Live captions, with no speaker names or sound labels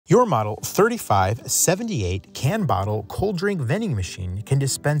Your Model 3578 can bottle cold drink vending machine can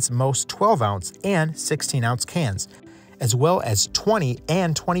dispense most 12-ounce and 16-ounce cans, as well as 20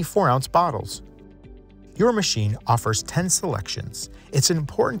 and 24-ounce bottles. Your machine offers 10 selections. It's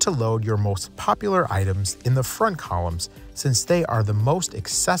important to load your most popular items in the front columns since they are the most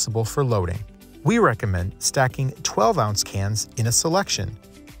accessible for loading. We recommend stacking 12-ounce cans in a selection.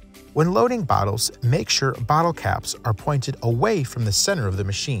 When loading bottles, make sure bottle caps are pointed away from the center of the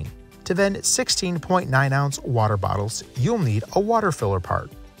machine. To vend 16.9-ounce water bottles, you'll need a water filler part.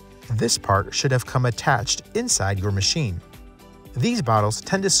 This part should have come attached inside your machine. These bottles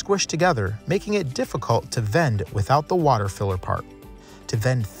tend to squish together, making it difficult to vend without the water filler part. To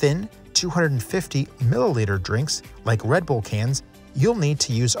vend thin, 250 milliliter drinks like Red Bull cans, you'll need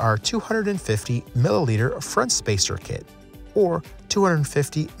to use our 250 milliliter front spacer kit or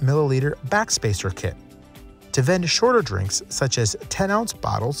 250 milliliter back spacer kit. To vend shorter drinks such as 10-ounce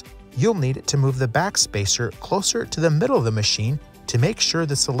bottles, you'll need to move the back spacer closer to the middle of the machine to make sure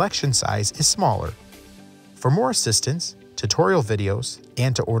the selection size is smaller. For more assistance, tutorial videos,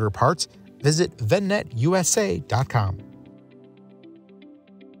 and to order parts, visit vendnetusa.com.